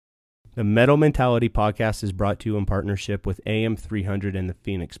The Metal Mentality podcast is brought to you in partnership with AM300 and the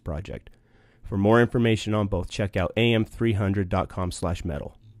Phoenix Project. For more information on both, check out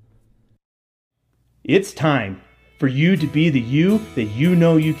am300.com/metal. It's time for you to be the you that you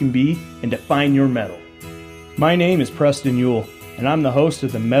know you can be and define your metal. My name is Preston Yule, and I'm the host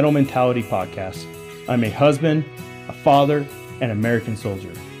of the Metal Mentality podcast. I'm a husband, a father, and American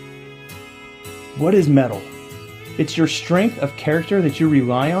soldier. What is metal? It's your strength of character that you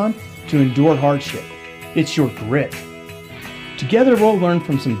rely on to endure hardship. It's your grit. Together we'll learn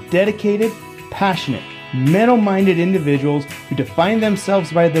from some dedicated, passionate, metal-minded individuals who define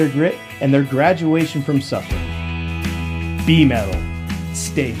themselves by their grit and their graduation from suffering. Be metal.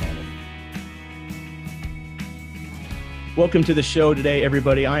 Stay metal. Welcome to the show today,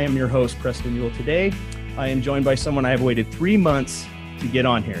 everybody. I am your host, Preston Yule. Today, I am joined by someone I have waited 3 months to get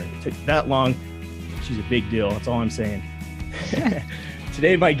on here. It took that long. She's a big deal. That's all I'm saying.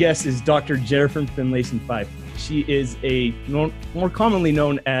 Today, my guest is Dr. Jennifer Finlayson Fife. She is more commonly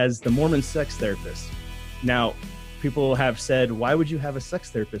known as the Mormon sex therapist. Now, people have said, why would you have a sex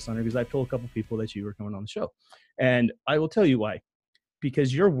therapist on her? Because I've told a couple people that you were coming on the show. And I will tell you why.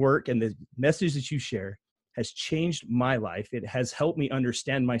 Because your work and the message that you share has changed my life. It has helped me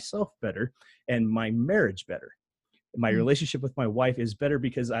understand myself better and my marriage better. My relationship with my wife is better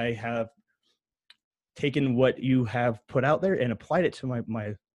because I have taken what you have put out there and applied it to my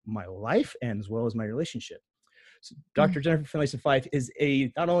life and as well as my relationship. So Dr. Jennifer Finlayson Fife is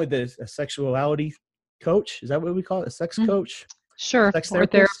not only a sexuality coach, is that what we call it? A sex coach? Sure. Sex or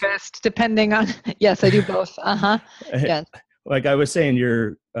therapist, depending on, yes, I do both. Yes. Like I was saying,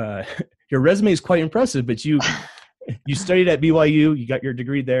 your resume is quite impressive, but you studied at BYU, you got your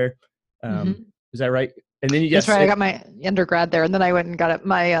degree there. Is that right? And then That's right. I got my undergrad there, and then I went and got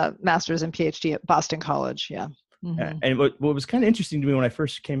my master's and PhD at Boston College. Yeah. And what was kind of interesting to me when I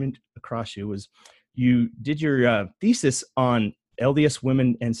first came across you was you did your thesis on LDS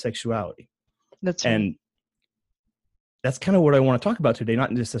women and sexuality. That's right. And that's kind of what I want to talk about today,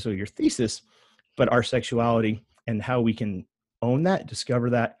 not necessarily your thesis, but our sexuality and how we can own that,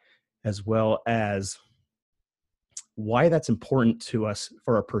 discover that, as well as why that's important to us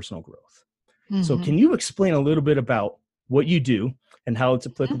for our personal growth. So can you explain a little bit about what you do and how it's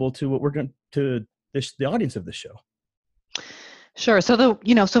applicable to what we're going to the audience of the show? Sure. So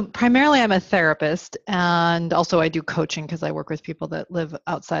so primarily I'm a therapist, and also I do coaching because I work with people that live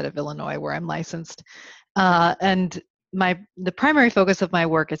outside of Illinois where I'm licensed. And the primary focus of my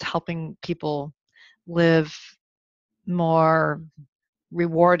work is helping people live more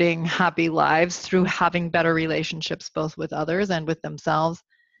rewarding, happy lives through having better relationships, both with others and with themselves.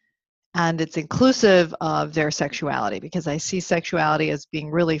 And it's inclusive of their sexuality, because I see sexuality as being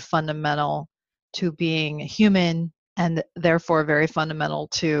really fundamental to being human, and therefore very fundamental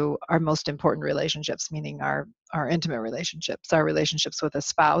to our most important relationships, meaning our intimate relationships, our relationships with a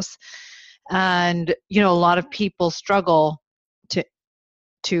spouse. And, a lot of people struggle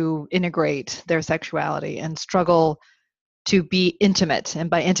to integrate their sexuality and struggle to be intimate. And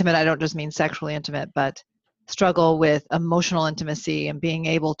by intimate, I don't just mean sexually intimate, but struggle with emotional intimacy and being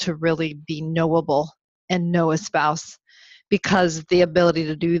able to really be knowable and know a spouse, because the ability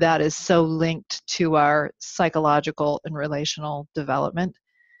to do that is so linked to our psychological and relational development.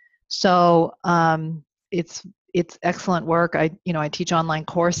 So it's excellent work. I teach online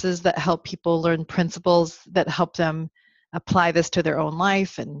courses that help people learn principles that help them apply this to their own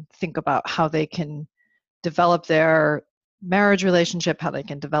life and think about how they can develop their marriage relationship, how they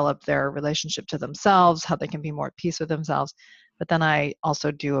can develop their relationship to themselves, how they can be more at peace with themselves. But then I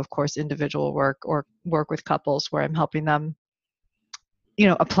also do, of course, individual work or work with couples where I'm helping them,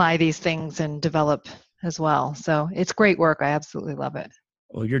 apply these things and develop as well. So it's great work. I absolutely love it.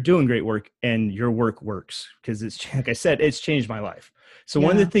 Well, you're doing great work, and your work works because it's, like I said, it's changed my life. So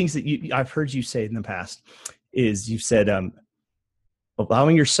one of the things that I've heard you say in the past is you've said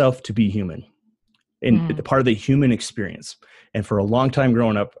allowing yourself to be human. And the part of the human experience. And for a long time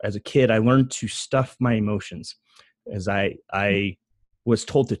growing up as a kid, I learned to stuff my emotions as I was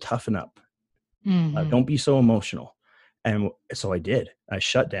told to toughen up. Don't be so emotional. And so I did. I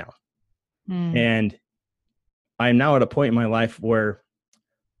shut down. And I'm now at a point in my life where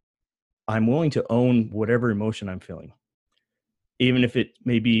I'm willing to own whatever emotion I'm feeling, even if it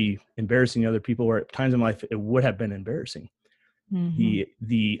may be embarrassing to other people, or at times in my life it would have been embarrassing.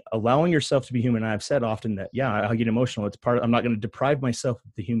 The allowing yourself to be human. I've said often that, I get emotional. It's I'm not going to deprive myself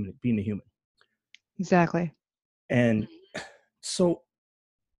of being a human. Exactly. And so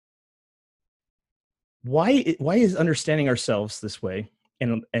why is understanding ourselves this way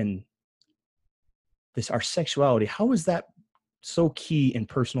and our sexuality, how is that so key in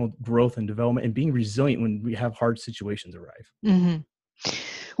personal growth and development and being resilient when we have hard situations arrive. Mm-hmm.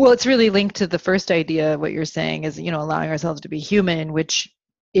 Well, it's really linked to the first idea. What you're saying is, allowing ourselves to be human, which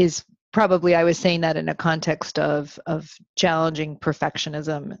is probably, I was saying that in a context of challenging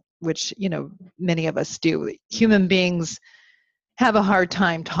perfectionism, which, many of us do. Human beings have a hard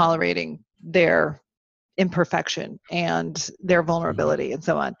time tolerating their imperfection and their vulnerability and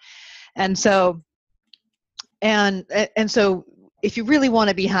so on. And so, and so if you really want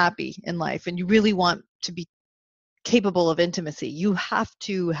to be happy in life and you really want to be capable of intimacy, you have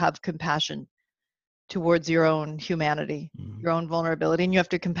to have compassion towards your own humanity, your own vulnerability, and you have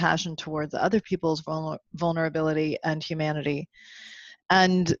to compassion towards other people's vulnerability and humanity.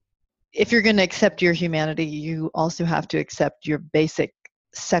 And if you're going to accept your humanity, you also have to accept your basic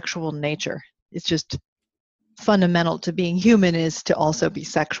sexual nature. It's just fundamental to being human is to also be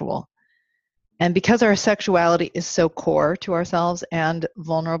sexual. And because our sexuality is so core to ourselves and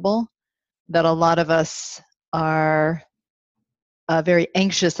vulnerable, that a lot of us are very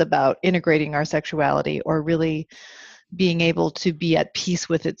anxious about integrating our sexuality or really being able to be at peace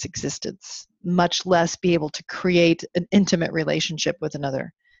with its existence, much less be able to create an intimate relationship with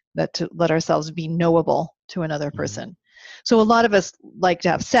another, that to let ourselves be knowable to another person. So a lot of us like to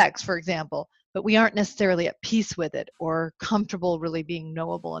have sex, for example, but we aren't necessarily at peace with it or comfortable really being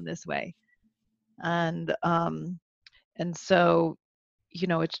knowable in this way. And so,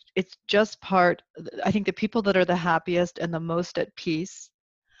 it's just part. I think the people that are the happiest and the most at peace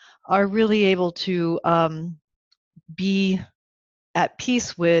are really able to be at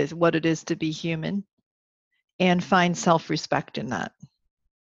peace with what it is to be human and find self-respect in that.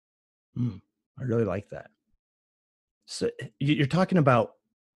 I really like that. So you're talking about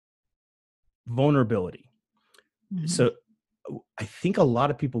vulnerability. Mm-hmm. So I think a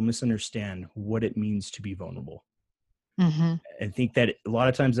lot of people misunderstand what it means to be vulnerable. Mm-hmm. I think that a lot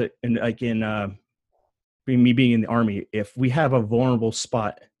of times, me being in the Army, if we have a vulnerable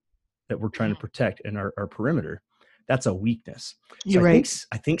spot that we're trying to protect in our perimeter, that's a weakness. You're right.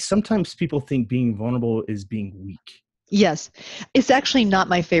 I think sometimes people think being vulnerable is being weak. Yes. It's actually not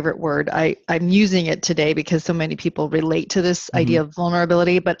my favorite word. I'm using it today because so many people relate to this idea of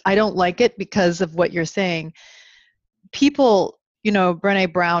vulnerability, but I don't like it because of what you're saying. People,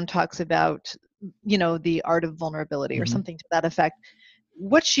 Brené Brown talks about, the art of vulnerability or something to that effect.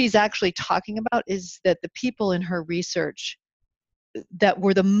 What she's actually talking about is that the people in her research that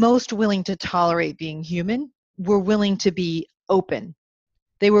were the most willing to tolerate being human were willing to be open.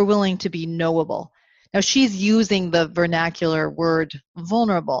 They were willing to be knowable. Now, she's using the vernacular word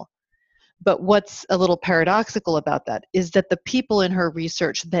vulnerable, but what's a little paradoxical about that is that the people in her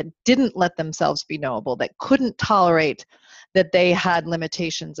research that didn't let themselves be knowable, that couldn't tolerate that they had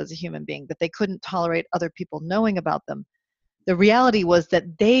limitations as a human being, that they couldn't tolerate other people knowing about them, the reality was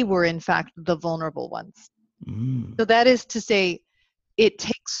that they were, in fact, the vulnerable ones. So that is to say, it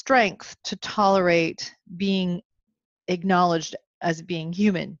takes strength to tolerate being acknowledged as being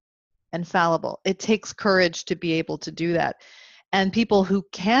human and fallible. It takes courage to be able to do that. And people who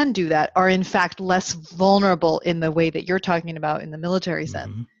can do that are, in fact, less vulnerable in the way that you're talking about in the military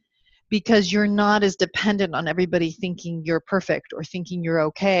sense, because you're not as dependent on everybody thinking you're perfect or thinking you're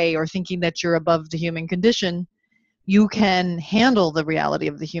okay or thinking that you're above the human condition. You can handle the reality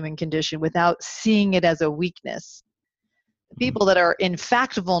of the human condition without seeing it as a weakness. The people that are, in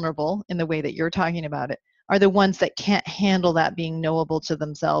fact, vulnerable in the way that you're talking about it are the ones that can't handle that being knowable to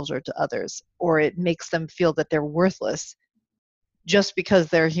themselves or to others, or it makes them feel that they're worthless just because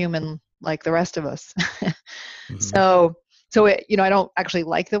they're human like the rest of us. So it, I don't actually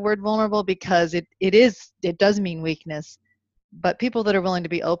like the word vulnerable because it does mean weakness, but people that are willing to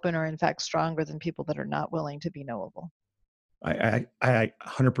be open are in fact stronger than people that are not willing to be knowable. I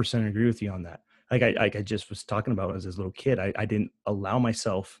 100% agree with you on that. Like I just was talking about as a little kid, I didn't allow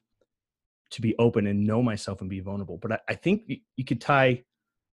myself to be open and know myself and be vulnerable. But I think you could tie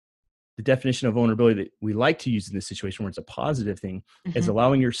the definition of vulnerability that we like to use in this situation where it's a positive thing is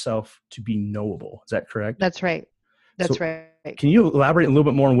allowing yourself to be knowable. Is that correct? That's right. That's right. Can you elaborate a little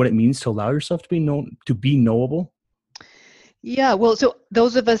bit more on what it means to allow yourself to be knowable? Yeah, well, so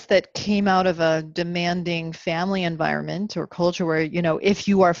those of us that came out of a demanding family environment or culture where, if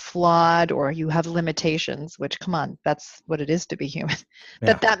you are flawed or you have limitations, which, come on, that's what it is to be human,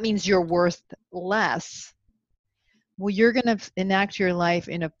 that means you're worth less. Well, you're going to enact your life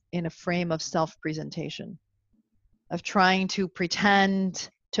in a frame of self-presentation, of trying to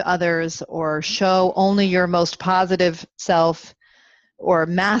pretend to others or show only your most positive self, or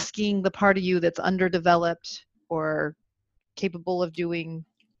masking the part of you that's underdeveloped or capable of doing,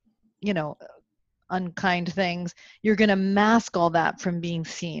 unkind things, you're going to mask all that from being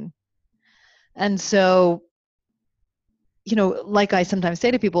seen. And so, like I sometimes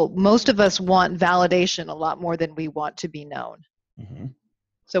say to people, most of us want validation a lot more than we want to be known. Mm-hmm.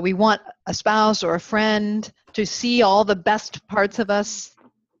 So we want a spouse or a friend to see all the best parts of us,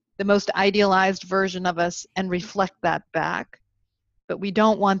 the most idealized version of us, and reflect that back. But we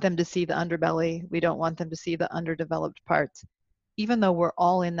don't want them to see the underbelly. We don't want them to see the underdeveloped parts, even though we're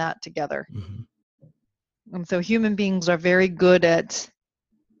all in that together. Mm-hmm. And so human beings are very good at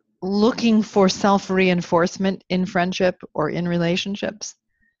looking for self-reinforcement in friendship or in relationships,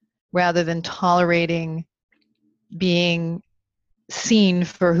 rather than tolerating being seen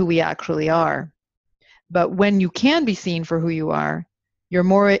for who we actually are. But when you can be seen for who you are, you're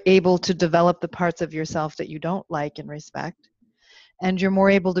more able to develop the parts of yourself that you don't like and respect. And you're more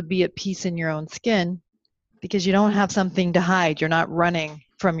able to be at peace in your own skin because you don't have something to hide. You're not running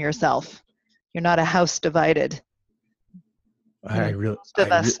from yourself. You're not a house divided. Most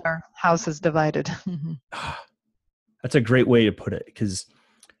of us, our house is divided. That's a great way to put it, because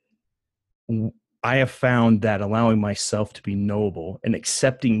I have found that allowing myself to be knowable and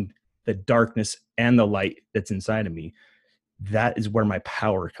accepting the darkness and the light that's inside of me, that is where my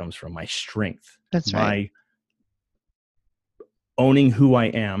power comes from, my strength. That's right. My owning who I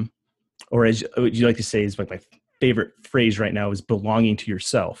am, or as you like to say, is like my favorite phrase right now, is belonging to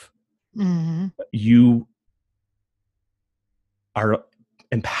yourself. Mm-hmm. You are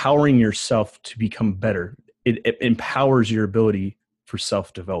empowering yourself to become better. It empowers your ability for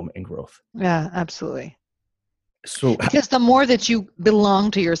self-development and growth. Yeah, absolutely. So because the more that you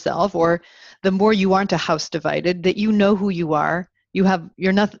belong to yourself, or the more you aren't a house divided, that you know who you are,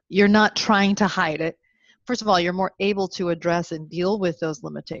 you're not trying to hide it. First of all, you're more able to address and deal with those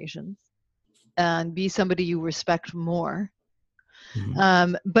limitations and be somebody you respect more.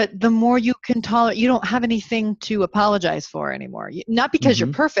 Mm-hmm. But the more you can tolerate, you don't have anything to apologize for anymore. Not because Mm-hmm.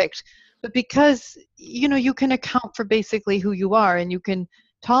 you're perfect, but because, you can account for basically who you are, and you can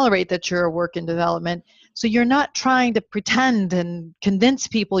tolerate that you're a work in development. So you're not trying to pretend and convince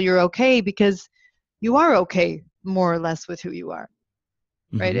people you're okay, because you are okay more or less with who you are.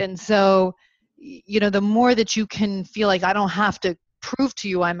 Mm-hmm. Right. And so, the more that you can feel like, I don't have to prove to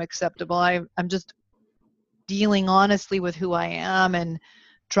you I'm acceptable. I'm just dealing honestly with who I am and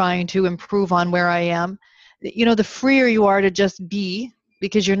trying to improve on where I am. The freer you are to just be,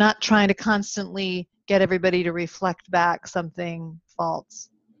 because you're not trying to constantly get everybody to reflect back something false,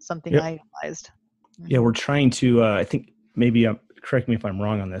 something idealized. Yeah, we're trying to, I think maybe, correct me if I'm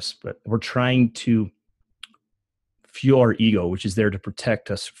wrong on this, but we're trying to fuel our ego, which is there to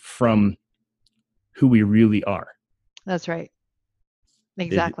protect us from who we really are. That's right.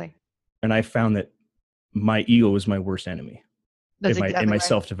 Exactly. And I found that my ego is my worst enemy. That's in my exactly right.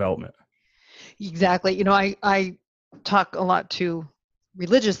 self-development. Exactly. I talk a lot to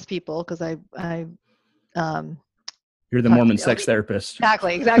religious people, because I you're the Mormon sex therapist.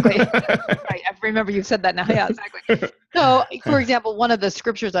 Exactly. Right. I remember you said that now. Yeah, exactly. So, for example, one of the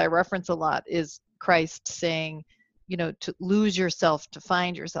scriptures I reference a lot is Christ saying, to lose yourself to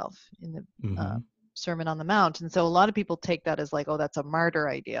find yourself, in the Sermon on the Mount. And so a lot of people take that as like, oh, that's a martyr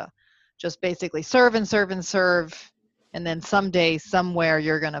idea. Just basically serve and serve and serve, and then someday, somewhere,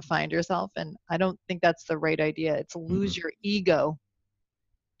 you're going to find yourself. And I don't think that's the right idea. It's lose your ego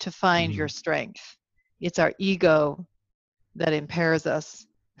to find your strength. It's our ego that impairs us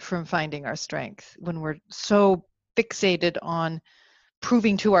from finding our strength, when we're so fixated on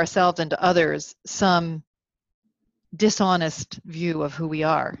proving to ourselves and to others some dishonest view of who we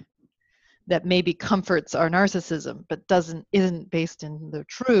are that maybe comforts our narcissism but isn't based in the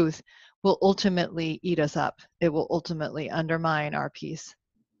truth, will ultimately eat us up. It will ultimately undermine our peace.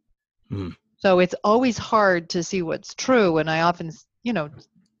 So it's always hard to see what's true, and I often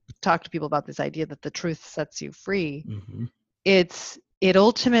talk to people about this idea that the truth sets you free. It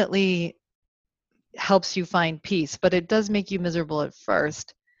ultimately helps you find peace, but it does make you miserable at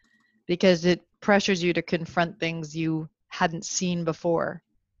first, because it pressures you to confront things you hadn't seen before.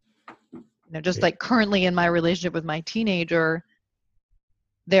 Just like currently in my relationship with my teenager,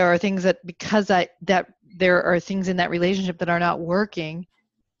 there are things that, because there are things in that relationship that are not working,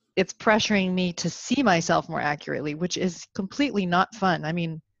 it's pressuring me to see myself more accurately, which is completely not fun. I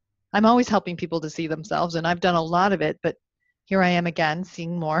mean, I'm always helping people to see themselves, and I've done a lot of it, but here I am again,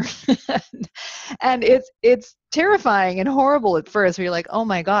 seeing more. And it's terrifying and horrible at first, where you're like, oh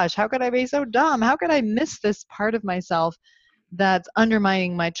my gosh, how could I be so dumb? How could I miss this part of myself that's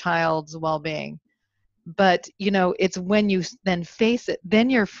undermining my child's well-being? But, it's when you then face it, then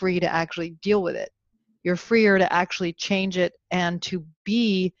you're free to actually deal with it. You're freer to actually change it and to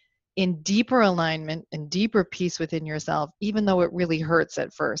be in deeper alignment and deeper peace within yourself, even though it really hurts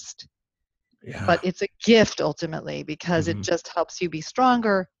at first. Yeah. But it's a gift ultimately, because it just helps you be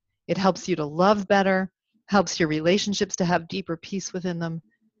stronger. It helps you to love better, helps your relationships to have deeper peace within them.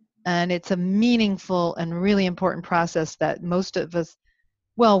 And it's a meaningful and really important process that most of us,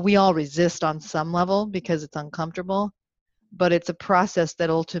 well, we all resist on some level because it's uncomfortable, but it's a process that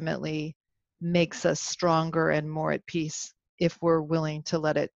ultimately makes us stronger and more at peace if we're willing to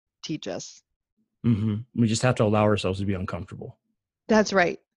let it teach us. We just have to allow ourselves to be uncomfortable. That's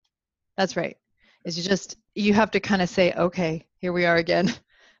right. That's right. Is you have to kind of say, okay, here we are again.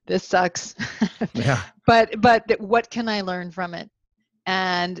 This sucks. Yeah. But what can I learn from it?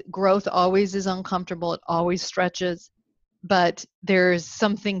 And growth always is uncomfortable. It always stretches. But there's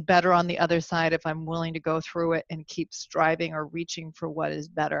something better on the other side if I'm willing to go through it and keep striving or reaching for what is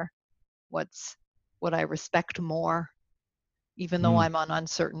better, what I respect more, even though I'm on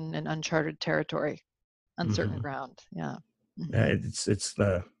uncertain and uncharted territory, uncertain ground. Yeah. It's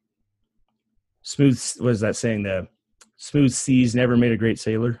the smooth, what is that saying? The smooth seas never made a great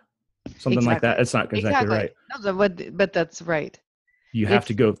sailor. Something like that. It's not exactly right. No, but that's right. You have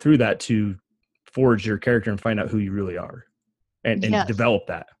to go through that to forge your character and find out who you really are and yes, develop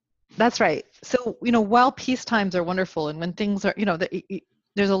that. That's right. So, while peace times are wonderful and when things are,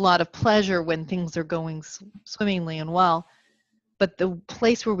 there's a lot of pleasure when things are going swimmingly and well, but the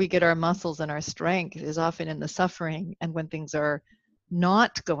place where we get our muscles and our strength is often in the suffering and when things are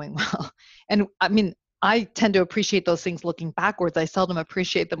not going well. And I mean, I tend to appreciate those things looking backwards. I seldom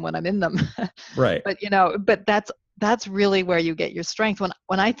appreciate them when I'm in them. Right. But that's really where you get your strength.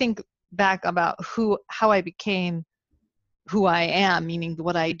 When I think back about how I became who I am, meaning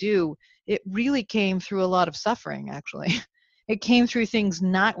what I do, it really came through a lot of suffering, actually. It came through things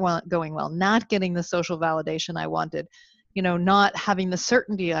not going well, not getting the social validation I wanted, not having the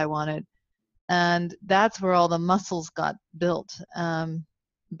certainty I wanted. And that's where all the muscles got built.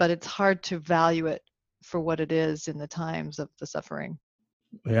 But it's hard to value it for what it is in the times of the suffering.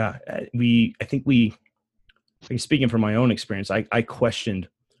 Yeah. Speaking from my own experience, I questioned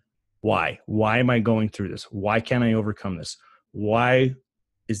why am I going through this? Why can't I overcome this? Why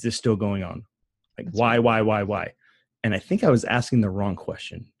is this still going on? Like, that's why? And I think I was asking the wrong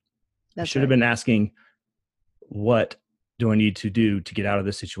question. I should have been asking, what do I need to do to get out of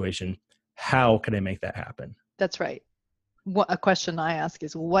this situation? How can I make that happen? That's right. A question I ask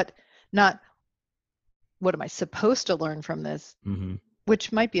is what am I supposed to learn from this? Mm-hmm.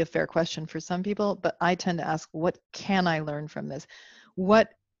 Which might be a fair question for some people, but I tend to ask, what can I learn from this? What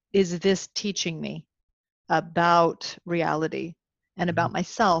is this teaching me about reality and about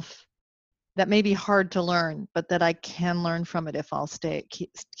myself that may be hard to learn, but that I can learn from it if I'll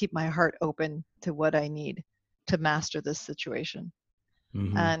keep my heart open to what I need to master this situation.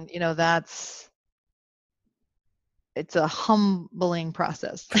 Mm-hmm. And it's a humbling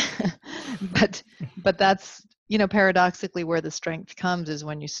process. but that's paradoxically where the strength comes, is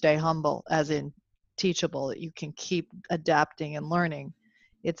when you stay humble, as in teachable, that you can keep adapting and learning.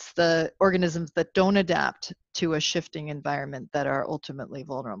 It's the organisms that don't adapt to a shifting environment that are ultimately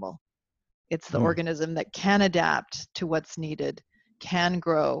vulnerable. It's the organism that can adapt to what's needed, can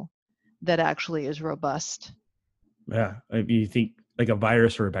grow, that actually is robust. Yeah. If you think like a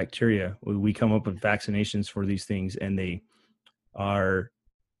virus or a bacteria, we come up with vaccinations for these things, and they are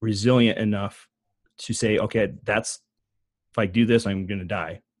resilient enough to say, okay, if I do this, I'm going to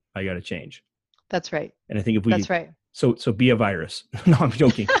die. I got to change. That's right. And I think if we, that's right. So be a virus. No, I'm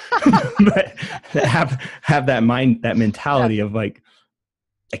joking. But have that mentality of like,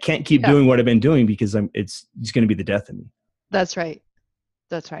 I can't keep doing what I've been doing because it's going to be the death of me. That's right.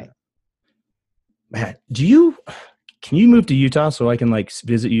 That's right. Matt, can you move to Utah so I can like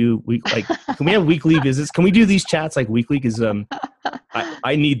visit you? Can we have weekly visits? Can we do these chats like weekly? Because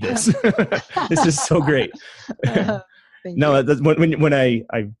I need this. This is so great. No, that's when I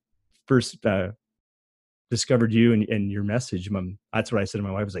first discovered you and your message, that's what I said to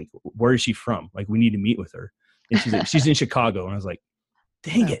my wife. I was like, where is she from? Like, we need to meet with her. And she's like, she's in Chicago. And I was like,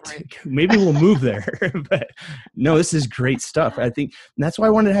 dang it, right. Maybe we'll move there. But no, this is great stuff. I think that's why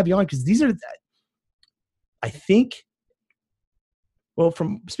I wanted to have you on, because these are, I think, well,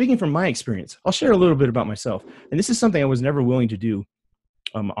 speaking from my experience, I'll share a little bit about myself. And this is something I was never willing to do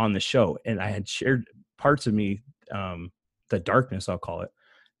on the show. And I had shared parts of me, the darkness, I'll call it.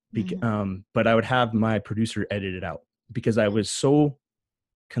 But I would have my producer edit it out because I was so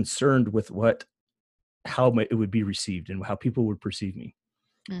concerned with how it would be received and how people would perceive me.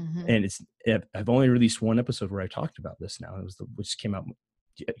 Mm-hmm. And I've only released one episode where I talked about this now. It was which came out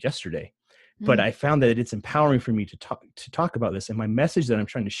yesterday. But I found that it's empowering for me to talk about this. And my message that I'm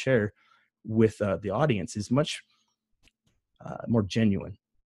trying to share with the audience is much more genuine.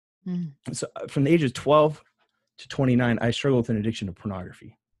 So from the age of 12 to 29, I struggled with an addiction to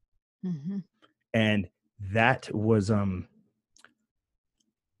pornography. And that was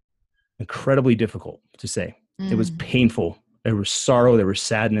incredibly difficult to say. It was painful. There was sorrow, there was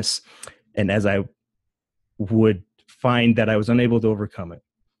sadness. And as I would find that I was unable to overcome it,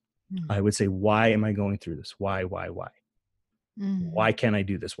 I would say, why am I going through this? Why? Why can't I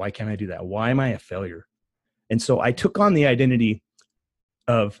do this? Why can't I do that? Why am I a failure? And so I took on the identity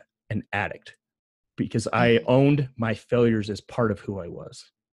of an addict because I owned my failures as part of who I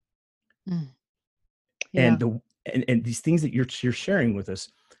was. And these things that you're sharing with us,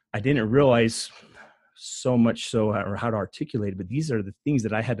 I didn't realize so much so, or how to articulate it, but these are the things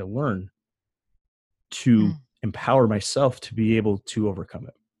that I had to learn to empower myself to be able to overcome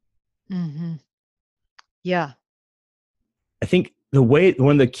it. Yeah. I think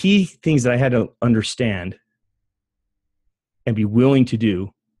one of the key things that I had to understand and be willing to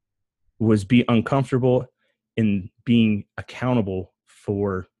do was be uncomfortable in being accountable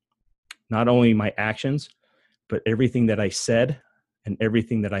for not only my actions, but everything that I said and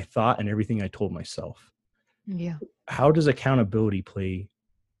everything that I thought and everything I told myself. Yeah. How does accountability play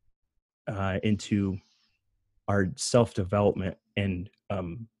into our self-development and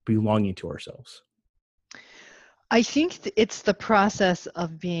belonging to ourselves? I think it's the process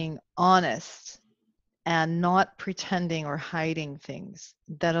of being honest and not pretending or hiding things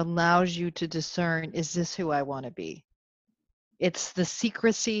that allows you to discern, is this who I want to be? It's the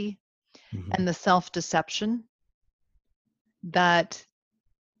secrecy and the self-deception that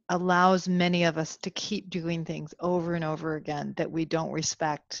allows many of us to keep doing things over and over again that we don't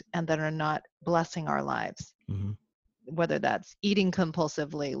respect and that are not blessing our lives. Whether that's eating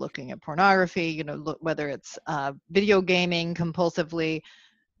compulsively, looking at pornography, whether it's video gaming compulsively,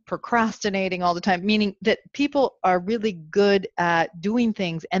 procrastinating all the time, meaning that people are really good at doing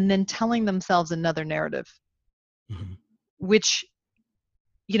things and then telling themselves another narrative, which,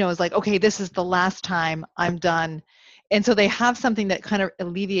 is like, okay, this is the last time, I'm done. And so they have something that kind of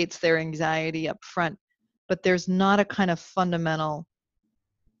alleviates their anxiety up front, but there's not a kind of fundamental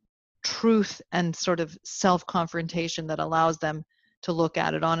truth and sort of self-confrontation that allows them to look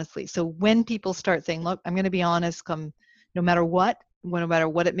at it honestly. So when people start saying, look, I'm going to be honest, no matter what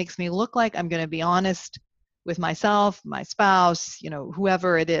it makes me look like, I'm going to be honest with myself, my spouse,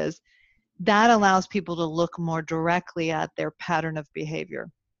 whoever it is, that allows people to look more directly at their pattern of behavior.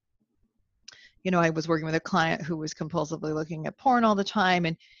 I was working with a client who was compulsively looking at porn all the time,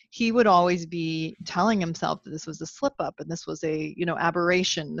 and he would always be telling himself that this was a slip up and this was a,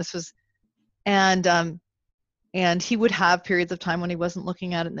 aberration. This was, and he would have periods of time when he wasn't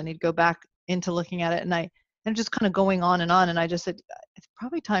looking at it, and then he'd go back into looking at it, and just kind of going on. And I just said, it's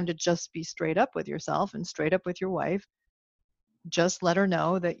probably time to just be straight up with yourself and straight up with your wife. Just let her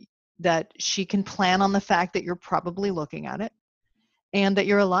know that she can plan on the fact that you're probably looking at it and that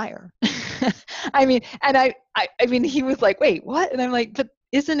you're a liar. I mean, he was like, wait, what? And I'm like, but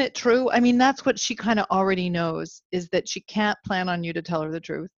isn't it true? I mean, that's what she kind of already knows, is that she can't plan on you to tell her the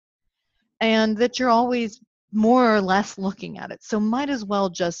truth and that you're always more or less looking at it. So might as well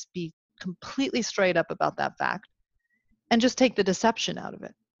just be completely straight up about that fact and just take the deception out of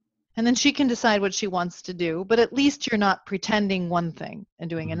it. And then she can decide what she wants to do, but at least you're not pretending one thing and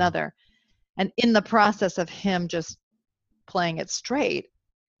doing another. And in the process of him just playing it straight,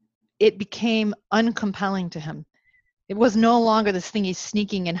 it became uncompelling to him. It was no longer this thing he's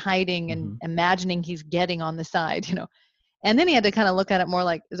sneaking and hiding and imagining he's getting on the side, And then he had to kind of look at it more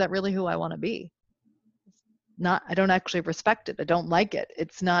like, is that really who I want to be? I don't actually respect it. I don't like it.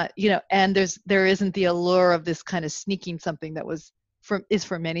 It's not, and there isn't the allure of this kind of sneaking something that is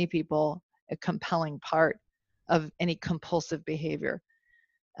for many people a compelling part of any compulsive behavior.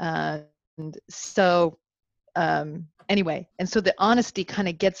 And so anyway, and so the honesty kind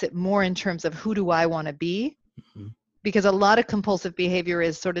of gets it more in terms of who do I want to be? Because a lot of compulsive behavior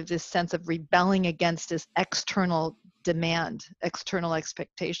is sort of this sense of rebelling against this external demand, external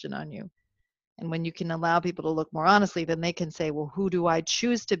expectation on you. And when you can allow people to look more honestly, then they can say, well, who do I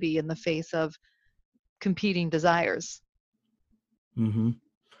choose to be in the face of competing desires?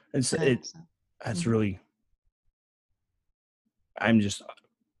 That's really, I'm just,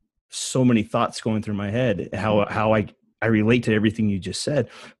 so many thoughts going through my head, how I relate to everything you just said.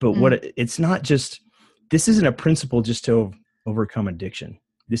 But it's not just, this isn't a principle just to overcome addiction.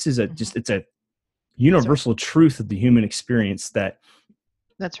 This is it's a universal truth of the human experience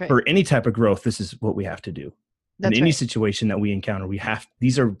that's right. For any type of growth, this is what we have to do. In any situation that we encounter,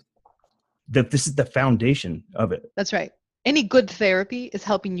 these are this is the foundation of it. That's right. Any good therapy is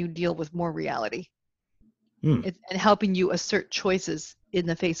helping you deal with more reality. And helping you assert choices in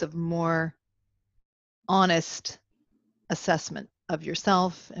the face of more honest assessment of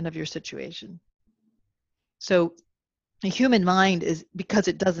yourself and of your situation. So the human mind is, because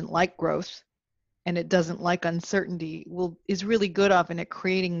it doesn't like growth and it doesn't like uncertainty, is really good often at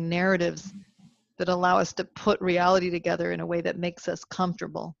creating narratives that allow us to put reality together in a way that makes us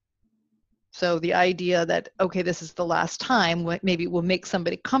comfortable. So the idea that, okay, this is the last time, maybe will make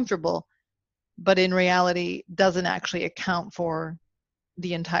somebody comfortable, but in reality doesn't actually account for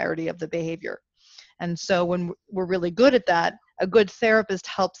the entirety of the behavior. And so when we're really good at that, a good therapist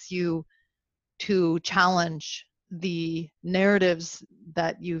helps you to challenge the narratives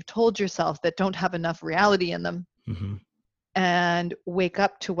that you've told yourself that don't have enough reality in them, and wake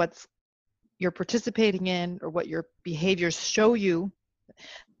up to what's you're participating in or what your behaviors show you.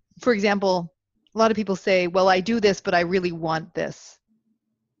 For example, a lot of people say, well, I do this, but I really want this.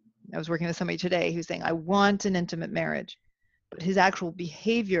 I was working with somebody today who's saying, I want an intimate marriage, but his actual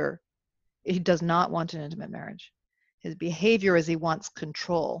behavior, he does not want an intimate marriage. His behavior is he wants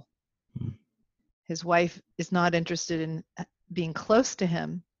control. His wife is not interested in being close to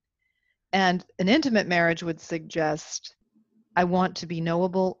him. And an intimate marriage would suggest, I want to be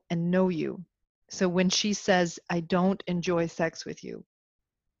knowable and know you. So when she says, I don't enjoy sex with you,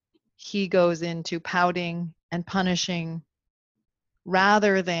 he goes into pouting and punishing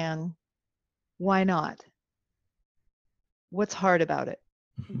rather than, why not? What's hard about it?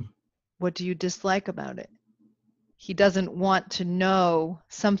 What do you dislike about it? He doesn't want to know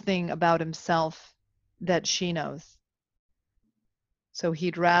something about himself that she knows. So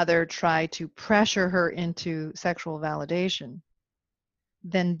he'd rather try to pressure her into sexual validation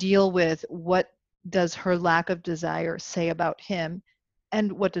than deal with what does her lack of desire say about him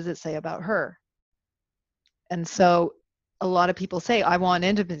and what does it say about her. And so a lot of people say, I want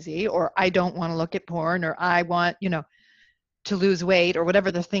intimacy, or I don't want to look at porn, or I want, to lose weight, or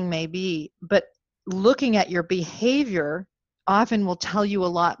whatever the thing may be. But looking at your behavior often will tell you a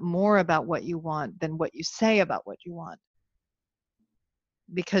lot more about what you want than what you say about what you want.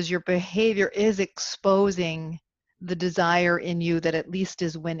 Because your behavior is exposing the desire in you that at least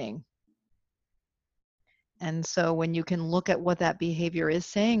is winning. And so when you can look at what that behavior is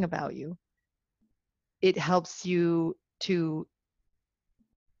saying about you, it helps you to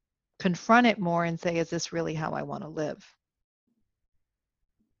confront it more and say, is this really how I want to live?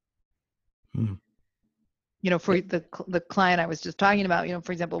 For the client I was just talking about,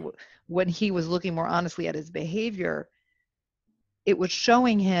 for example, when he was looking more honestly at his behavior, it was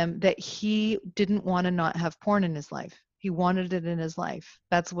showing him that he didn't want to not have porn in his life. He wanted it in his life.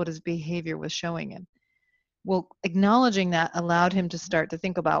 That's what his behavior was showing him. Well, acknowledging that allowed him to start to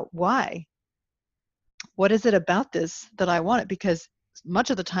think about why. What is it about this that I want it? Because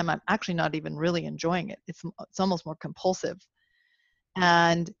much of the time I'm actually not even really enjoying it. It's almost more compulsive.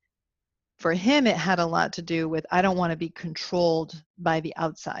 And for him, it had a lot to do with, I don't want to be controlled by the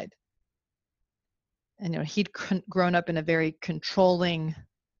outside. And he'd grown up in a very controlling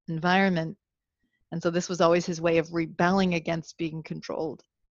environment. And so this was always his way of rebelling against being controlled.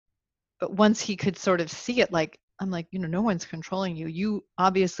 But once he could sort of see it, I'm like, no one's controlling you. You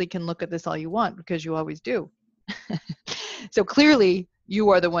obviously can look at this all you want because you always do. So clearly you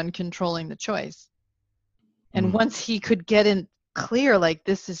are the one controlling the choice. And once he could get in clear,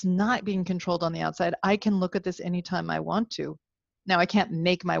 this is not being controlled on the outside, I can look at this anytime I want to. Now, I can't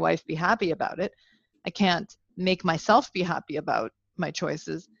make my wife be happy about it. I can't make myself be happy about my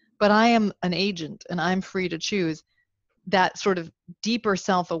choices, but I am an agent and I'm free to choose. That sort of deeper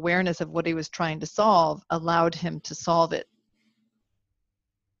self-awareness of what he was trying to solve allowed him to solve it.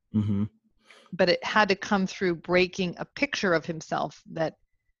 But it had to come through breaking a picture of himself that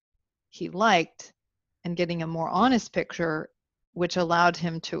he liked and getting a more honest picture, which allowed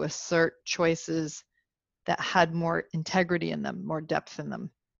him to assert choices that had more integrity in them, more depth in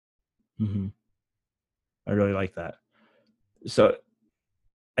them. I really like that. So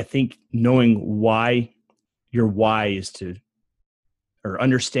I think knowing why your why is or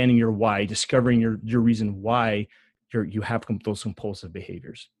understanding your why, discovering your reason why you have those compulsive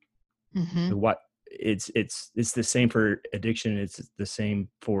behaviors. What it's the same for addiction. It's the same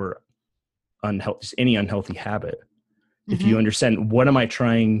for any unhealthy habit. If you understand, what am I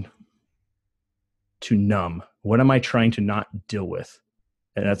trying to numb? What am I trying to not deal with?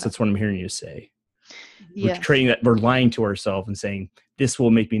 And that's what I'm hearing you say. Yes. We're creating that, we're lying to ourselves and saying, this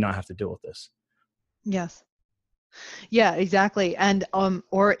will make me not have to deal with this. Yes. Yeah, exactly. And,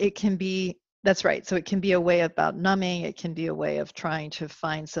 or it can be, that's right. So it can be a way about numbing. It can be a way of trying to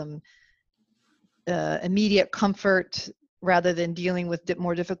find some immediate comfort rather than dealing with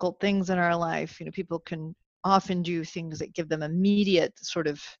more difficult things in our life. People can often do things that give them immediate sort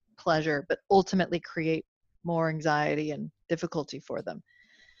of pleasure, but ultimately create more anxiety and difficulty for them.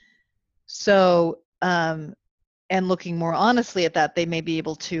 So, and looking more honestly at that, they may be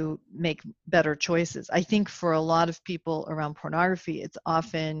able to make better choices. I think for a lot of people around pornography, it's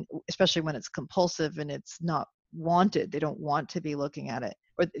often, especially when it's compulsive and it's not wanted, they don't want to be looking at it,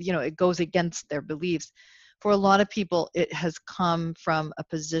 or it goes against their beliefs. For a lot of people, it has come from a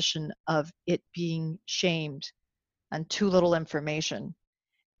position of it being shamed and too little information.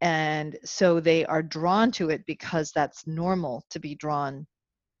 And so they are drawn to it because that's normal to be drawn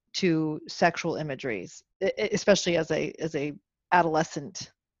to sexual imageries, especially as a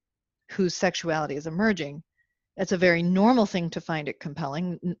adolescent whose sexuality is emerging. It's a very normal thing to find it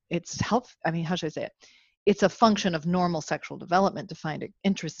compelling. It's how should I say it? It's a function of normal sexual development to find it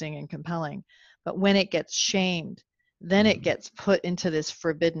interesting and compelling. But when it gets shamed, then it gets put into this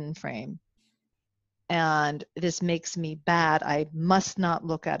forbidden frame. And this makes me bad. I must not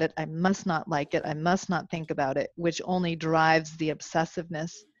look at it. I must not like it. I must not think about it, which only drives the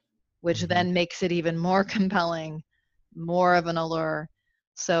obsessiveness, which then makes it even more compelling, more of an allure.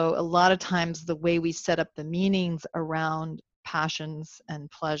 So a lot of times the way we set up the meanings around passions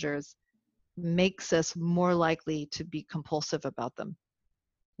and pleasures makes us more likely to be compulsive about them.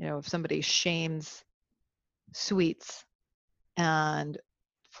 If somebody shames sweets and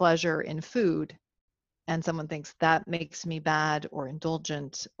pleasure in food, and someone thinks that makes me bad or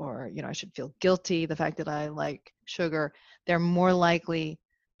indulgent, or I should feel guilty, the fact that I like sugar, they're more likely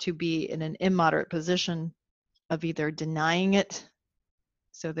to be in an immoderate position of either denying it,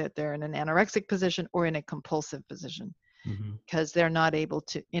 so that they're in an anorexic position, or in a compulsive position, because they're not able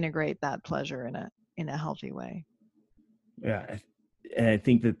to integrate that pleasure in a healthy way. Yeah, and I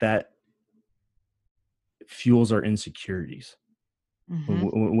think that fuels our insecurities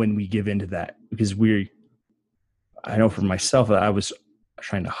when we give into that, because I know for myself, I was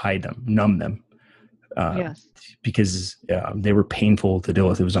trying to hide them, numb them, yes, because they were painful to deal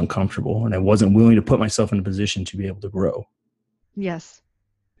with. It was uncomfortable, and I wasn't willing to put myself in a position to be able to grow. Yes.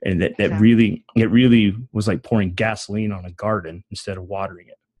 And that really was like pouring gasoline on a garden instead of watering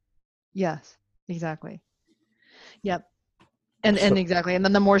it. Yes, exactly. Yep. And exactly. And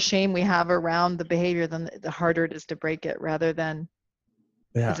then the more shame we have around the behavior, then the harder it is to break it, rather than,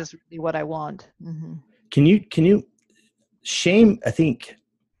 is this really what I want? Can you shame? I think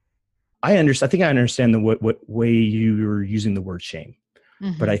I understand what way you were using the word shame,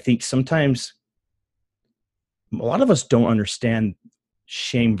 but I think sometimes a lot of us don't understand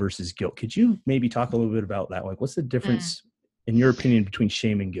shame versus guilt. Could you maybe talk a little bit about that? Like, what's the difference, in your opinion, between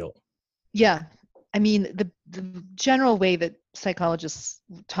shame and guilt? Yeah. I mean, the general way that psychologists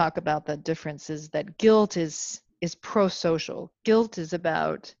talk about that difference is that guilt is pro-social. Guilt is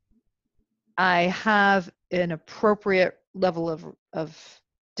about, I have an appropriate level of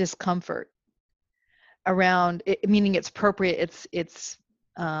discomfort around it, meaning it's appropriate, it's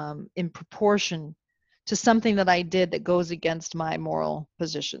in proportion to something that I did that goes against my moral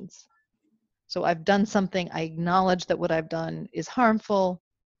positions. So I've done something, I acknowledge that what I've done is harmful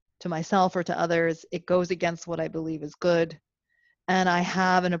to myself or to others. It goes against what I believe is good. And I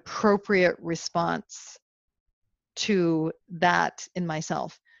have an appropriate response to that in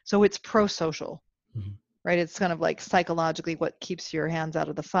myself. So it's pro-social, right? It's kind of like psychologically what keeps your hands out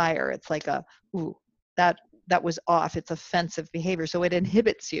of the fire. It's like that was off. It's offensive behavior. So it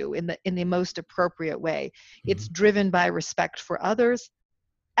inhibits you in the most appropriate way. It's driven by respect for others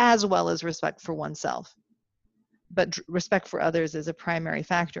as well as respect for oneself. But respect for others is a primary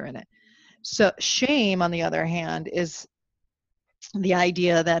factor in it. So shame, on the other hand, is the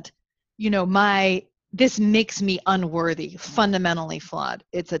idea that, this makes me unworthy, fundamentally flawed.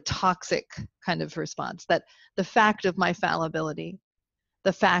 It's a toxic kind of response, that the fact of my fallibility,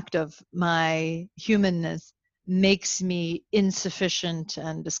 the fact of my humanness makes me insufficient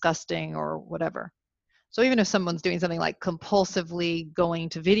and disgusting or whatever. So even if someone's doing something like compulsively going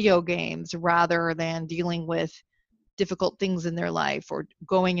to video games rather than dealing with difficult things in their life, or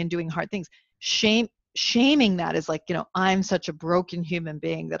going and doing hard things, shaming that is like, I'm such a broken human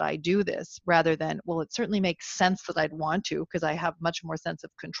being that I do this, rather than, well, it certainly makes sense that I'd want to, because I have much more sense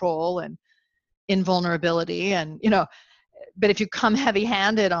of control and invulnerability, and but if you come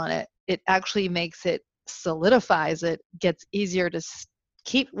heavy-handed on it, it actually solidifies it, gets easier to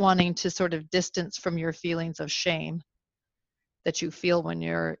keep wanting to sort of distance from your feelings of shame that you feel when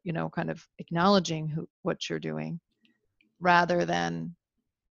you're, kind of acknowledging what you're doing, rather than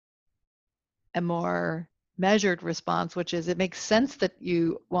a more measured response, which is, it makes sense that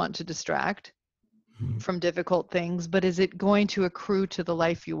you want to distract, from difficult things, but is it going to accrue to the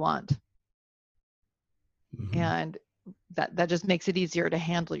life you want? And that just makes it easier to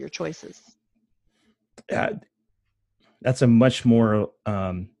handle your choices. That's a much more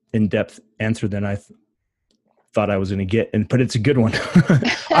in-depth answer than I thought I was going to get, but it's a good one.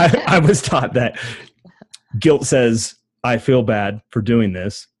 I was taught that guilt says, I feel bad for doing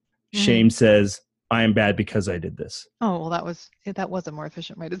this. Shame says, I am bad because I did this. Oh, well, that was a more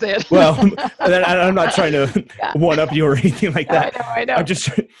efficient way to say it. Well, I'm not trying to one up you or anything like that. I know. I'm just.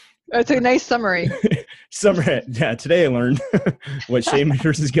 It's a nice summary. Yeah. Today I learned what shame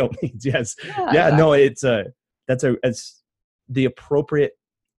versus guilt means. Yes. Yeah. Exactly. No, it's the appropriate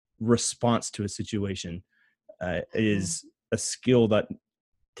response to a situation is a skill that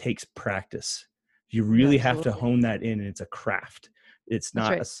takes practice. You really have to hone that in, and it's a craft. It's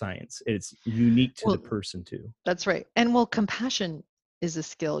not a science. It's unique to the person too. That's right. And compassion is a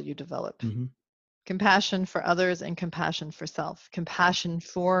skill you develop. Compassion for others and compassion for self. Compassion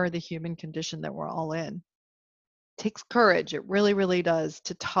for the human condition that we're all in. It takes courage. It really, really does,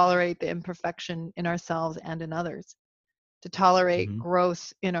 to tolerate the imperfection in ourselves and in others, to tolerate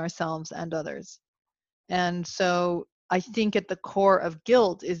growth in ourselves and others. And so I think at the core of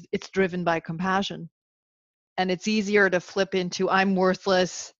guilt is it's driven by compassion. And it's easier to flip into I'm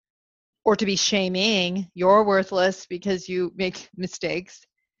worthless, or to be shaming you're worthless because you make mistakes.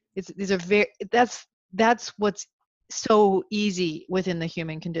 That's what's so easy within the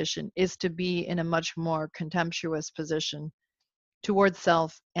human condition, is to be in a much more contemptuous position towards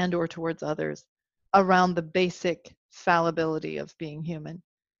self and or towards others around the basic fallibility of being human.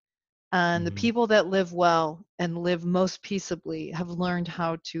 And the people that live well and live most peaceably have learned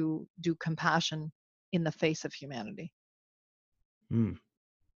how to do compassion in the face of humanity.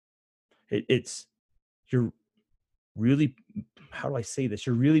 You're really, how do I say this?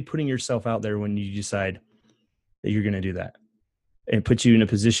 You're really putting yourself out there when you decide that you're going to do that, and it puts you in a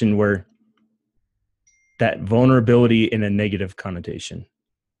position where that vulnerability in a negative connotation,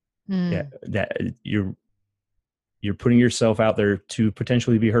 that you're putting yourself out there to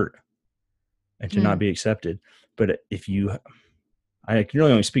potentially be hurt and to not be accepted. But if I can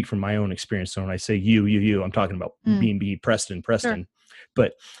really only speak from my own experience. So when I say you, I'm talking about B&B, Preston. Sure.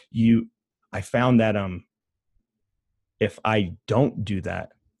 But I found that if I don't do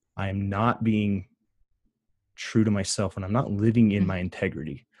that, I am not being true to myself, and I'm not living in my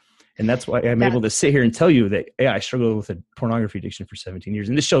integrity. And that's why I'm able to sit here and tell you that, I struggled with a pornography addiction for 17 years.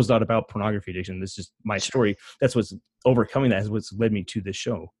 And this show's not about pornography addiction. This is my story. That's what's overcoming that is what's led me to this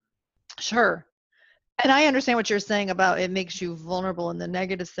show. Sure. And I understand what you're saying about it makes you vulnerable in the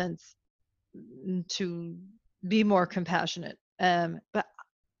negative sense to be more compassionate. But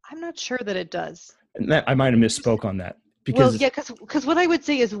I'm not sure that it does. And I might have misspoke on that. Because because what I would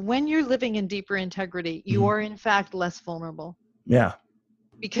say is when you're living in deeper integrity, you are in fact less vulnerable. Yeah.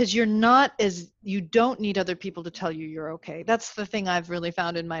 Because you don't need other people to tell you you're okay. That's the thing I've really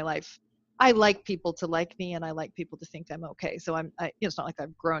found in my life. I like people to like me, and I like people to think I'm okay. So it's not like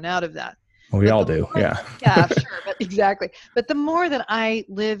I've grown out of that. Well, we all do. Yeah. Yeah, sure. But exactly. But the more that I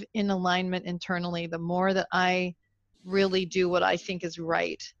live in alignment internally, the more that I really do what I think is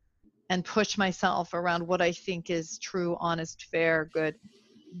right and push myself around what I think is true, honest, fair, good,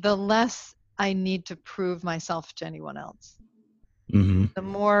 the less I need to prove myself to anyone else. The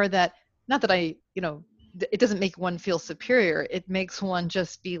more that, not that it doesn't make one feel superior. It makes one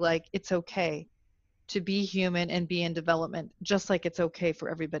just be like, it's okay to be human and be in development, just like it's okay for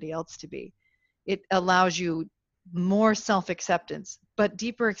everybody else to be. It allows you more self-acceptance, but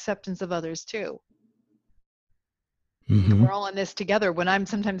deeper acceptance of others too. We're all in this together. When I'm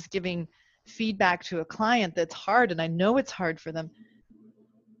sometimes giving feedback to a client that's hard, and I know it's hard for them,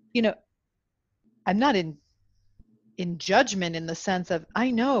 I'm not in judgment in the sense of,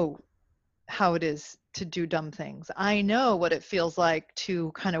 I know how it is to do dumb things. I know what it feels like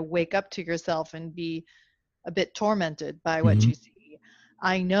to kind of wake up to yourself and be a bit tormented by what you see.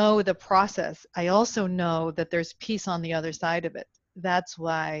 I know the process. I also know that there's peace on the other side of it. That's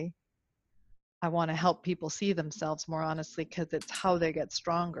why I want to help people see themselves more honestly, because it's how they get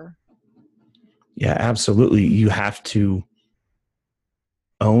stronger. Yeah, absolutely. You have to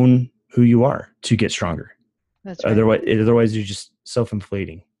own who you are to get stronger. That's right. Otherwise you're just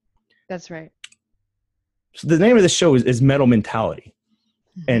self-inflating. That's right. So the name of the show is Metal Mentality.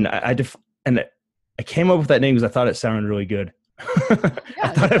 And I came up with that name because I thought it sounded really good.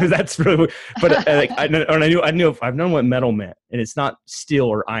 I thought that's really, but I've known what metal meant, and it's not steel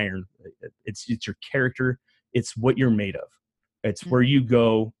or iron. It's your character. It's what you're made of. It's where you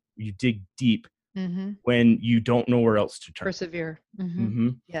go, you dig deep Mm-hmm. when you don't know where else to turn. Persevere. Mm-hmm. Mm-hmm.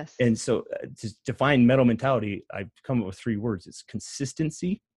 Yes. And so to define mental mentality, I've come up with 3 words. It's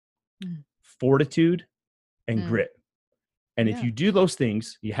consistency, fortitude, and grit. And if you do those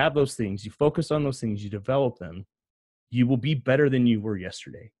things, you have those things, you focus on those things, you develop them, you will be better than you were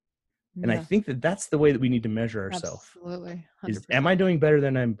yesterday. And I think that that's the way that we need to measure ourselves. Absolutely. 100%. Is, am I doing better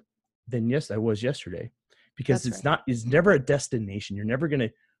than I was yesterday? Because it's never a destination. You're never going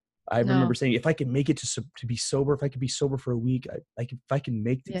to, I remember saying, if I can make it to be sober, if I could be sober for a week, if I can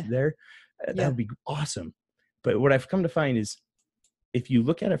make it there, that would be awesome. But what I've come to find is, if you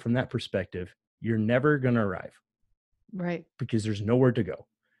look at it from that perspective, you're never going to arrive. Right. Because there's nowhere to go.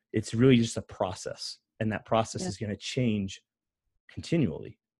 It's really just a process. And that process is going to change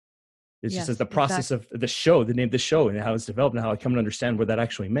continually. It's just as the process of the show, the name of the show, and how it's developed, and how I come to understand what that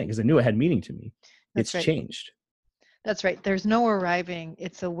actually meant, because I knew it had meaning to me. It's changed. That's right. There's no arriving.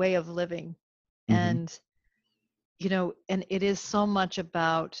 It's a way of living. Mm-hmm. And, and it is so much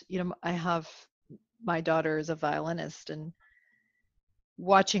about, I have, my daughter is a violinist, and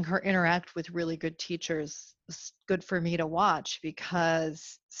watching her interact with really good teachers is good for me to watch,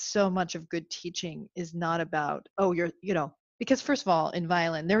 because so much of good teaching is not about, because first of all, in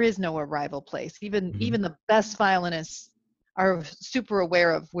violin, there is no arrival place. Even the best violinists are super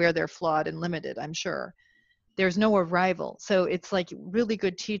aware of where they're flawed and limited, I'm sure. There's no arrival. So it's like really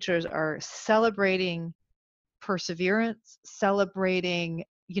good teachers are celebrating perseverance, celebrating,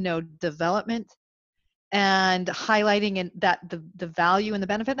 development, and highlighting that the value and the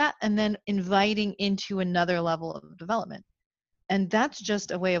benefit of that, and then inviting into another level of development. And that's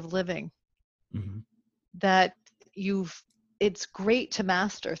just a way of living that it's great to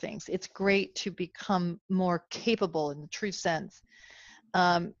master things. It's great to become more capable in the true sense.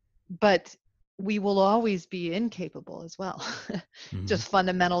 But we will always be incapable as well. Just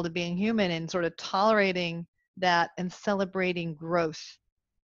fundamental to being human, and sort of tolerating that and celebrating growth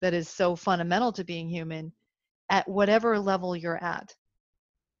that is so fundamental to being human at whatever level you're at,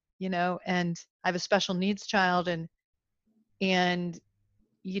 and I have a special needs child, and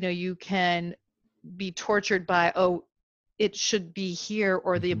you can be tortured by, it should be here,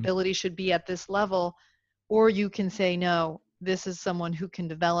 or the ability should be at this level, or you can say, no, this is someone who can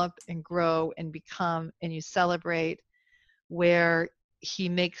develop and grow and become, and you celebrate where he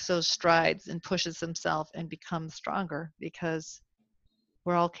makes those strides and pushes himself and becomes stronger, because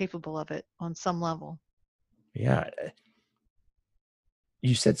we're all capable of it on some level. Yeah.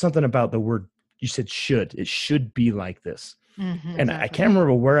 You said something about the word, you said should. It should be like this. And I can't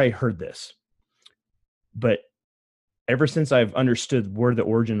remember where I heard this, but ever since I've understood where the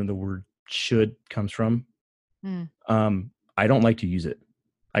origin of the word should comes from, I don't like to use it.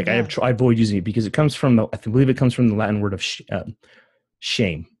 Like I avoid using it, because it comes from I believe it comes from the Latin word of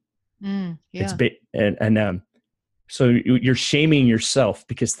shame. It's so you're shaming yourself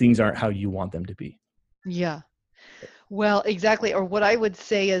because things aren't how you want them to be. Yeah. Well, exactly. Or what I would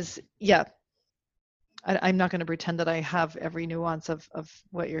say is, I'm not going to pretend that I have every nuance of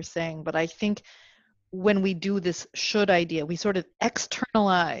what you're saying, but I think when we do this should idea, we sort of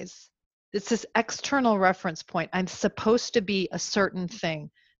externalize. It's this external reference point. I'm supposed to be a certain thing,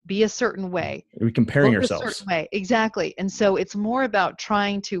 be a certain way. We're comparing ourselves. A certain way. Exactly. And so it's more about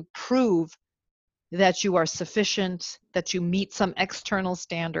trying to prove that you are sufficient, that you meet some external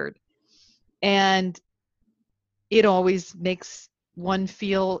standard. And it always makes one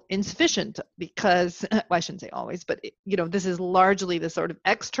feel insufficient, because, well, I shouldn't say always, but this is largely the sort of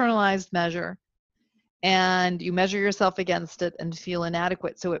externalized measure, and you measure yourself against it and feel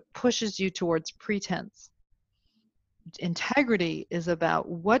inadequate. So it pushes you towards pretense. Integrity is about,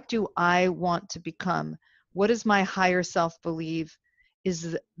 what do I want to become? What does my higher self believe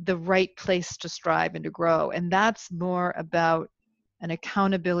is the right place to strive and to grow? And that's more about an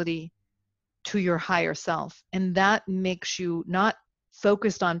accountability to your higher self. And that makes you not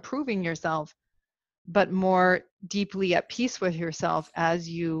focused on proving yourself, but more deeply at peace with yourself as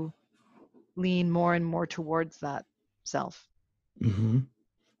you lean more and more towards that self.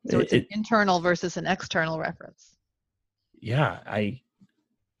 So it's an internal versus an external reference. Yeah.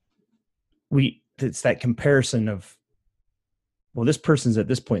 It's that comparison of, well, this person's at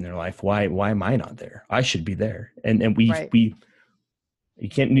this point in their life. Why am I not there? I should be there. And we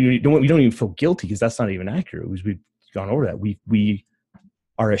don't even feel guilty, because that's not even accurate. We've gone over that. We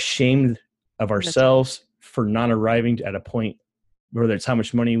are ashamed of ourselves for not arriving at a point, whether it's how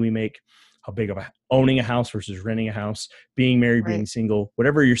much money we make, how big of owning a house versus renting a house, being married, being single,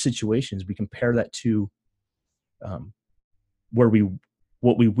 whatever your situation is, we compare that to what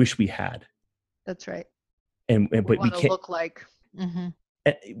we wish we had. That's right. But we can't look like.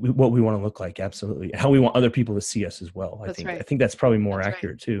 what we want to look like. Absolutely. How we want other people to see us as well. That's right. I think that's probably more That's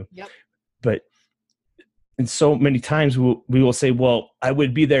accurate right. too. Yep. But, and so many times we will say, well, I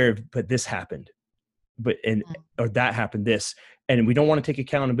would be there, but this happened, or that happened, this, and we don't want to take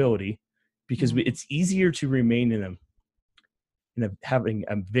accountability because it's easier to remain in having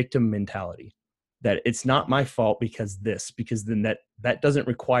a victim mentality, that it's not my fault because then that doesn't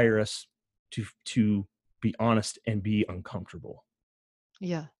require us to be honest and be uncomfortable.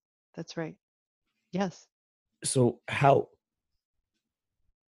 Yeah, that's right. Yes. So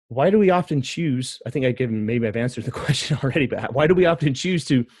why do we often choose, I think maybe I've answered the question already, but why do we often choose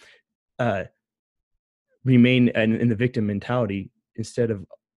to remain in the victim mentality instead of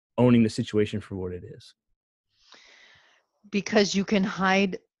owning the situation for what it is? Because you can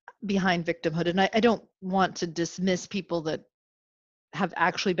hide behind victimhood. And I don't want to dismiss people that have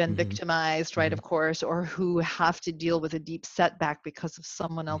actually been victimized, right, of course, or who have to deal with a deep setback because of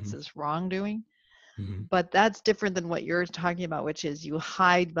someone else's wrongdoing. But that's different than what you're talking about, which is you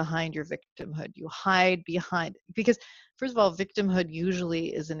hide behind your victimhood. You hide behind, because first of all, victimhood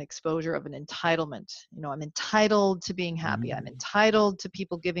usually is an exposure of an entitlement. You know, I'm entitled to being happy. I'm entitled to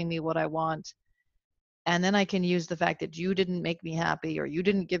people giving me what I want. And then I can use the fact that you didn't make me happy or you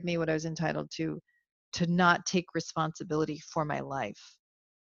didn't give me what I was entitled to not take responsibility for my life.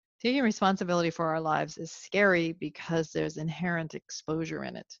 Taking responsibility for our lives is scary because there's inherent exposure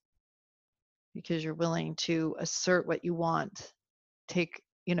in it. Because you're willing to assert what you want,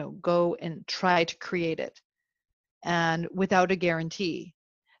 go and try to create it. And without a guarantee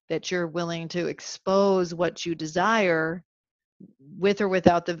that you're willing to expose what you desire with or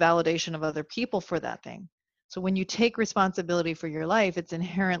without the validation of other people for that thing. So when you take responsibility for your life, it's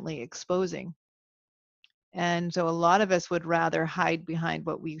inherently exposing. And so a lot of us would rather hide behind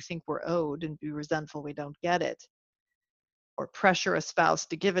what we think we're owed and be resentful we don't get it, or pressure a spouse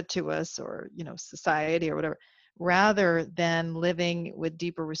to give it to us, or society or whatever, rather than living with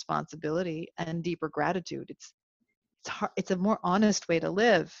deeper responsibility and deeper gratitude. It's hard, it's a more honest way to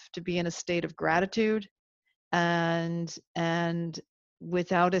live, to be in a state of gratitude and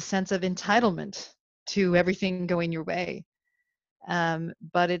without a sense of entitlement to everything going your way.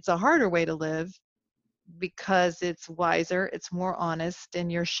 But it's a harder way to live because it's wiser, it's more honest,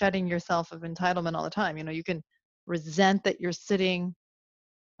 and you're shedding yourself of entitlement all the time. You can resent that you're sitting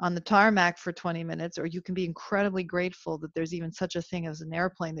on the tarmac for 20 minutes, or you can be incredibly grateful that there's even such a thing as an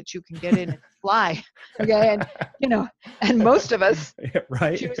airplane that you can get in and fly. Okay. And most of us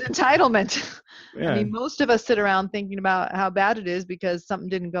choose entitlement. Yeah. I mean, most of us sit around thinking about how bad it is because something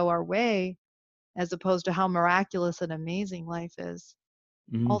didn't go our way, as opposed to how miraculous and amazing life is.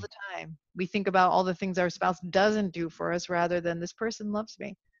 All the time. We think about all the things our spouse doesn't do for us rather than, this person loves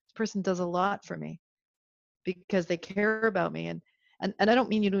me. This person does a lot for me because they care about me. And I don't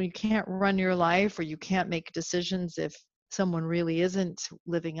mean you can't run your life or you can't make decisions if someone really isn't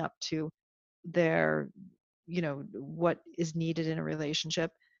living up to their, what is needed in a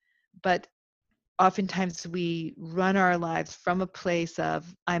relationship. But oftentimes we run our lives from a place of,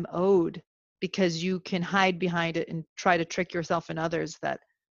 I'm owed, because you can hide behind it and try to trick yourself and others that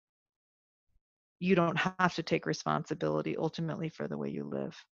you don't have to take responsibility ultimately for the way you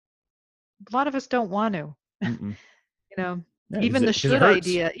live. A lot of us don't want to. Even the should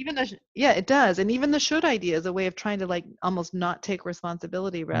idea, it does. And even the should idea is a way of trying to almost not take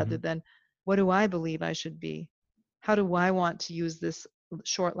responsibility rather than, what do I believe I should be? How do I want to use this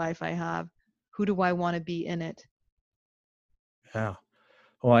short life I have? Who do I want to be in it? Yeah.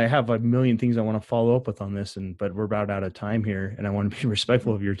 Well, I have a million things I want to follow up with on this, but we're about out of time here, and I want to be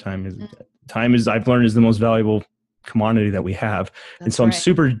respectful of your time. Time is, I've learned, is the most valuable commodity that we have. And so I'm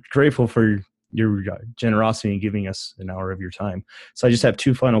super grateful for your generosity in giving us an hour of your time. So I just have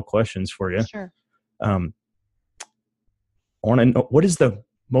two final questions for you. Sure. I want to know, what is the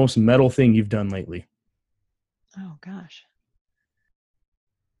most metal thing you've done lately? Oh, gosh.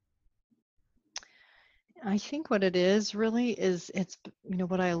 I think what it is really is, it's,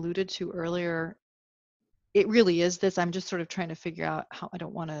 what I alluded to earlier. It really is this. I'm just sort of trying to figure out how, I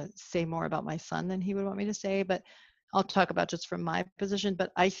don't want to say more about my son than he would want me to say, but I'll talk about just from my position.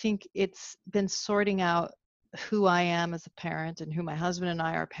 But I think it's been sorting out who I am as a parent and who my husband and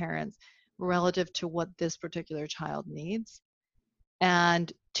I are parents relative to what this particular child needs,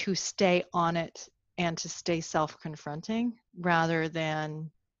 and to stay on it and to stay self-confronting rather than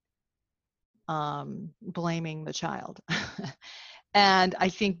blaming the child. And I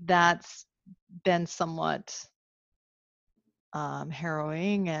think that's been somewhat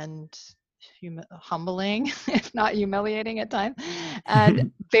harrowing and humbling, if not humiliating at times,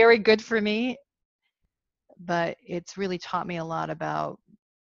 and very good for me. But it's really taught me a lot about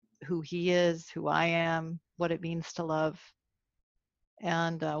who he is, who I am, what it means to love,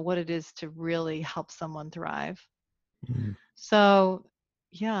 and what it is to really help someone thrive. Mm-hmm. So,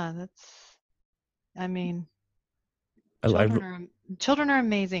 yeah, I mean, children are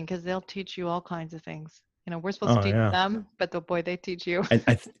amazing because they'll teach you all kinds of things. You know, we're supposed to teach them, but boy, they teach you.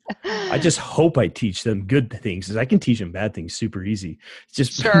 I just hope I teach them good things, because I can teach them bad things super easy.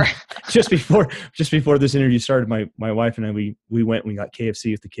 Sure. just before this interview started, my wife and I, we went and we got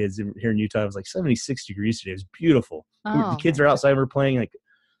KFC with the kids here in Utah. It was like 76 degrees today. It was beautiful. The kids are outside. We're playing. Like,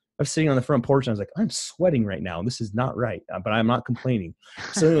 I was sitting on the front porch and I was like, I'm sweating right now. This is not right, but I'm not complaining.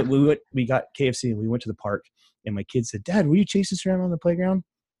 So we got KFC and we went to the park, and my kids said, Dad, will you chase us around on the playground?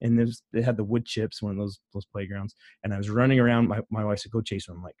 And they had the wood chips, one of those playgrounds. And I was running around. My wife said, go chase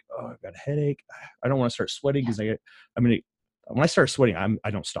them. I'm like, oh, I've got a headache. I don't want to start sweating because when I start sweating, I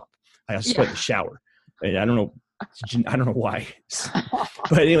don't stop. I sweat in the shower. And I don't know why.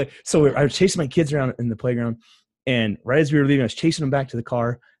 But anyway, so I was chasing my kids around in the playground. And right as we were leaving, I was chasing them back to the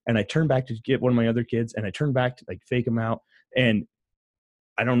car. And I turned back to get one of my other kids. And I turned back to like fake them out. And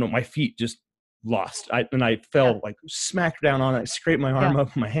I don't know, my feet just lost. I fell like smacked down on it. I scraped my arm up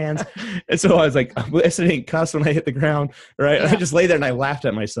with my hands. And so I was like, I didn't cuss when I hit the ground. Right. I just lay there and I laughed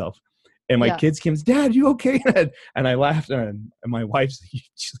at myself. And my kids came, Dad, you okay? And I laughed. And my wife's like,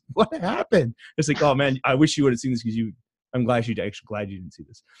 what happened? It's like, oh man, I wish you would have seen this, because I'm glad you didn't see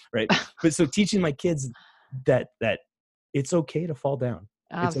this. Right. But so teaching my kids that it's okay to fall down.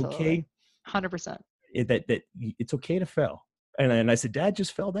 Absolutely. It's okay. 100%. That it's okay to fail. And I said, Dad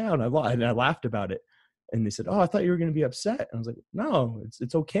just fell down. And I laughed about it. And they said, oh, I thought you were going to be upset. And I was like, no,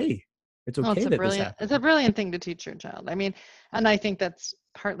 it's okay. It's okay that this happened. It's a brilliant thing to teach your child. I mean, and I think that's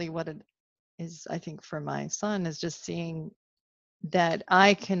partly what it is, I think, for my son, is just seeing that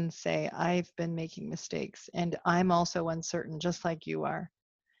I can say I've been making mistakes and I'm also uncertain, just like you are,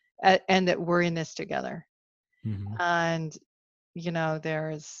 and that we're in this together. Mm-hmm. And, you know,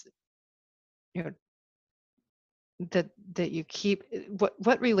 there's, you know, that you keep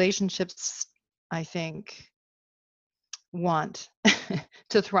what relationships I think want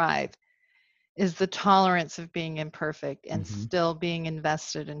to thrive is the tolerance of being imperfect and still being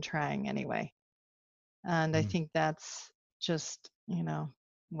invested in trying anyway. And I think that's just, you know,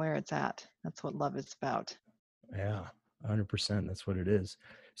 where it's at. That's what love is about. Yeah, 100%. That's what it is.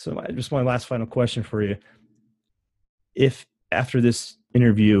 So just my last final question for you. If after this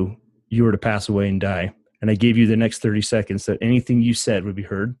interview you were to pass away and die, and I gave you the next 30 seconds that anything you said would be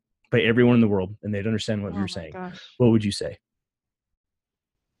heard by everyone in the world and they'd understand what you're saying, what would you say?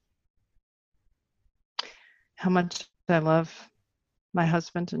 How much I love my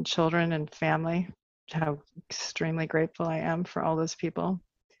husband and children and family, how extremely grateful I am for all those people,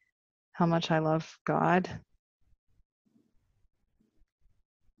 how much I love God,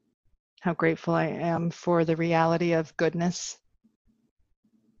 how grateful I am for the reality of goodness,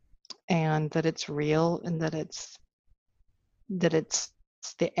 and that it's real, and that it's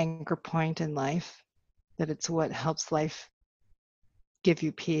the anchor point in life, that it's what helps life give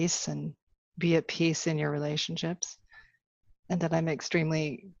you peace and be at peace in your relationships, and that I'm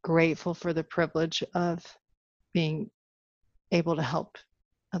extremely grateful for the privilege of being able to help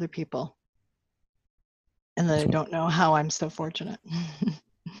other people, and that I don't know how I'm so fortunate.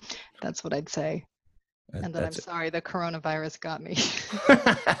 That's what I'd say. And that I'm sorry the coronavirus got me.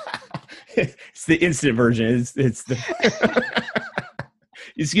 It's the instant version. It's the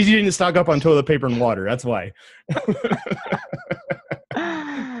it's because you didn't stock up on toilet paper and water. That's why.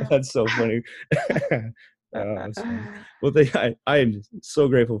 That's so funny. That's funny. Well, I am so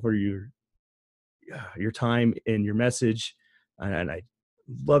grateful for your time and your message, and I'd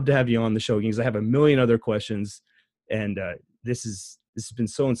love to have you on the show because I have a million other questions, and this has been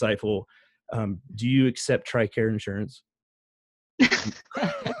so insightful. Do you accept TRICARE insurance?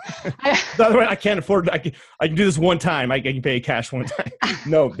 I can't afford it. I can do this one time. I can pay cash one time.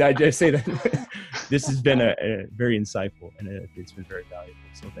 No, I just say that this has been a very insightful, and it's been very valuable.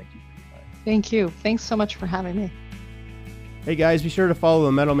 So thank you for your time. Thank you. Thanks so much for having me. Hey guys, be sure to follow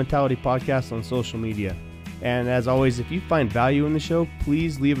the Metal Mentality Podcast on social media. And as always, if you find value in the show,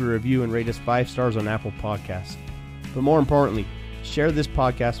 please leave a review and rate us 5 stars on Apple Podcasts. But more importantly, share this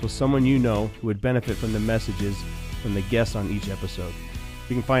podcast with someone you know who would benefit from the messages from the guests on each episode.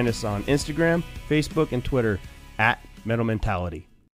 You can find us on Instagram, Facebook, and Twitter @Metal Mentality.